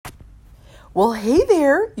Well, hey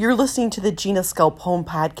there. You're listening to the Gina Skelpone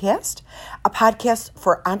podcast, a podcast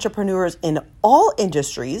for entrepreneurs in all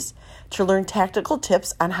industries to learn tactical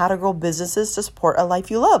tips on how to grow businesses to support a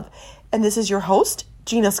life you love. And this is your host,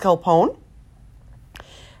 Gina Skelpone.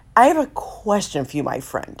 I have a question for you, my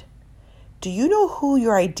friend. Do you know who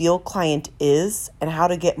your ideal client is and how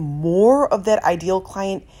to get more of that ideal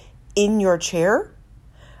client in your chair?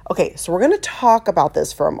 Okay, so we're going to talk about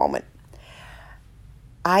this for a moment.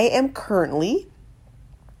 I am currently,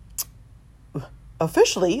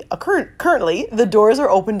 the doors are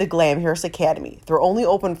open to Glamharris Academy. They're only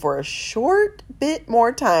open for a short bit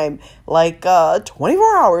more time, like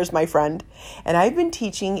 24 hours, my friend. And I've been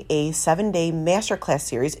teaching a 7-day masterclass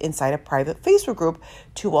series inside a private Facebook group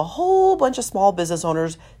to a whole bunch of small business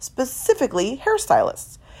owners, specifically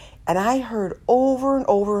hairstylists. And I heard over and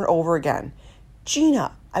over and over again,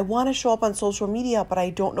 Gina, I want to show up on social media, but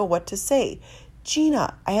I don't know what to say.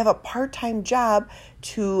 Gina, I have a part-time job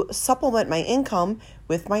to supplement my income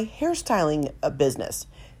with my hairstyling business.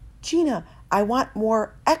 Gina, I want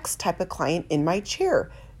more X type of client in my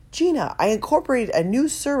chair. Gina, I incorporated a new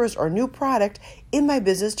service or new product in my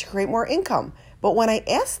business to create more income. But when I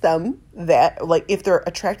ask them that, like if they're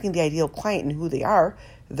attracting the ideal client and who they are,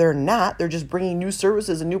 they're not. They're just bringing new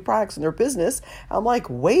services and new products in their business. I'm like,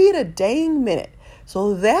 wait a dang minute.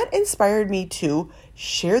 So that inspired me to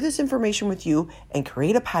share this information with you and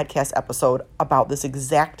create a podcast episode about this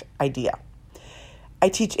exact idea. I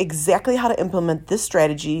teach exactly how to implement this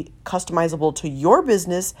strategy customizable to your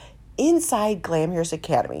business inside Glamharris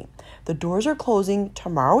Academy. The doors are closing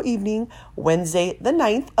tomorrow evening, Wednesday, the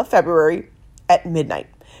 9th of February at midnight.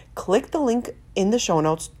 Click the link in the show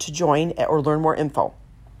notes to join or learn more info.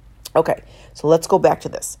 Okay, so let's go back to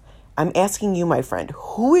this. I'm asking you, my friend,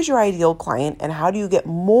 who is your ideal client and how do you get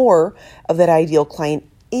more of that ideal client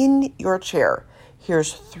in your chair?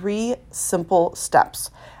 Here's 3 simple steps.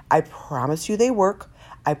 I promise you they work.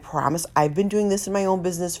 I promise I've been doing this in my own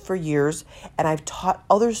business for years and I've taught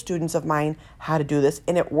other students of mine how to do this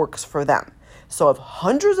and it works for them. So if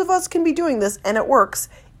hundreds of us can be doing this and it works,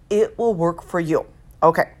 it will work for you.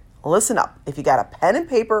 Okay, listen up. If you got a pen and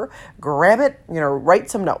paper, grab it, write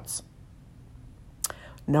some notes.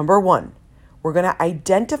 Number 1, we're going to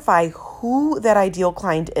identify who that ideal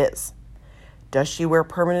client is. Does she wear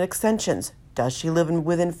permanent extensions? Does she live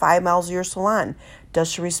within 5 miles of your salon? Does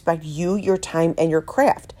she respect you, your time, and your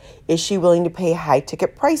craft? Is she willing to pay high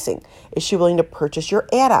ticket pricing? Is she willing to purchase your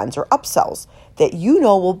add-ons or upsells that you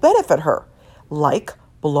know will benefit her, like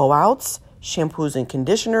blowouts, shampoos and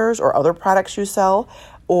conditioners, or other products you sell,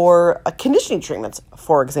 or conditioning treatments,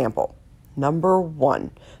 for example? Number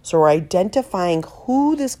 1. So we're identifying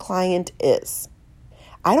who this client is.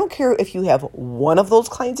 I don't care if you have one of those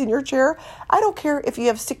clients in your chair. I don't care if you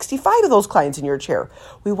have 65 of those clients in your chair.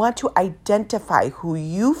 We want to identify who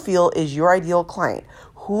you feel is your ideal client.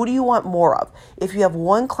 Who do you want more of? If you have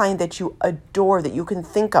one client that you adore that you can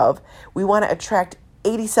think of, we want to attract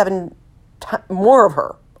 87 more of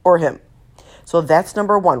her or him. So that's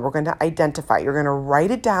number 1. We're going to identify. You're going to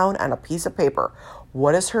write it down on a piece of paper.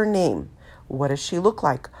 What is her name? What does she look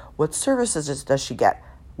like? What services does she get?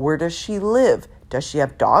 Where does she live? Does she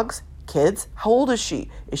have dogs, kids? How old is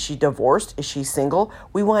she? Is she divorced? Is she single?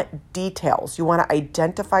 We want details. You want to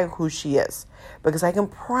identify who she is. Because I can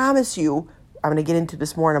promise you, I'm going to get into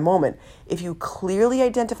this more in a moment, if you clearly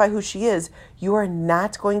identify who she is, you are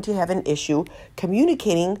not going to have an issue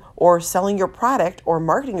communicating or selling your product or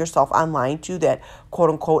marketing yourself online to that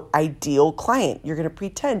quote-unquote ideal client. You're going to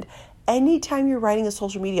pretend anytime you're writing a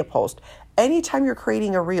social media post, anytime you're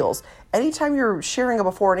creating a Reels, anytime you're sharing a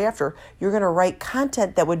before and after, you're going to write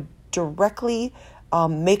content that would directly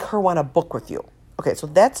make her want to book with you. Okay, so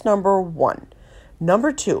that's number 1.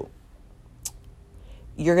 Number 2,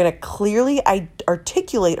 you're going to clearly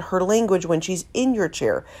articulate her language when she's in your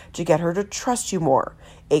chair to get her to trust you more,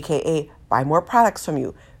 aka buy more products from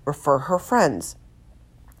you, refer her friends,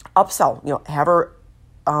 upsell, have her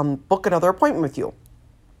book another appointment with you,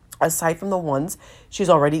 aside from the ones she's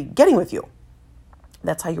already getting with you.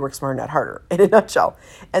 That's how you work smarter, not harder, in a nutshell.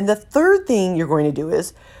 And the third thing you're going to do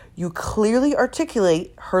is you clearly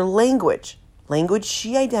articulate her language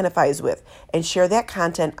she identifies with, and share that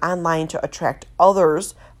content online to attract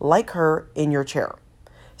others like her in your chair.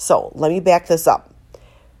 So let me back this up.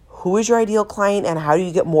 Who is your ideal client and how do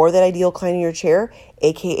you get more of that ideal client in your chair?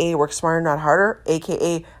 AKA work smarter, not harder.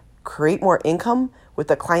 AKA create more income with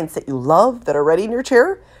the clients that you love that are already in your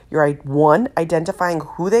chair. You're 1, identifying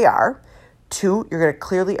who they are. 2, you're going to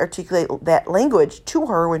clearly articulate that language to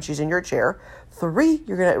her when she's in your chair. 3,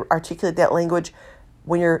 you're going to articulate that language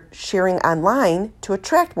when you're sharing online to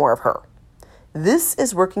attract more of her. This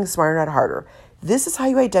is working smarter, not harder. This is how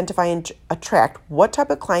you identify and attract what type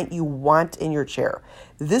of client you want in your chair.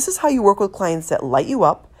 This is how you work with clients that light you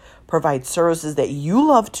up, provide services that you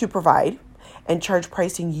love to provide, and charge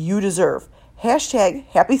pricing you deserve. Hashtag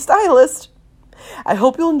happy stylist. I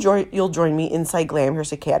hope you'll join me inside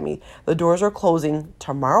Glamhairist Academy. The doors are closing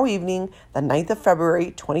tomorrow evening, the 9th of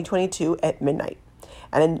February, 2022 at midnight.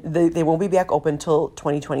 And they won't be back open till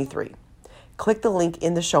 2023. Click the link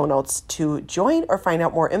in the show notes to join or find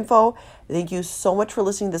out more info. Thank you so much for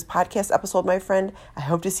listening to this podcast episode, my friend. I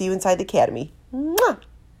hope to see you inside the Academy. Mwah!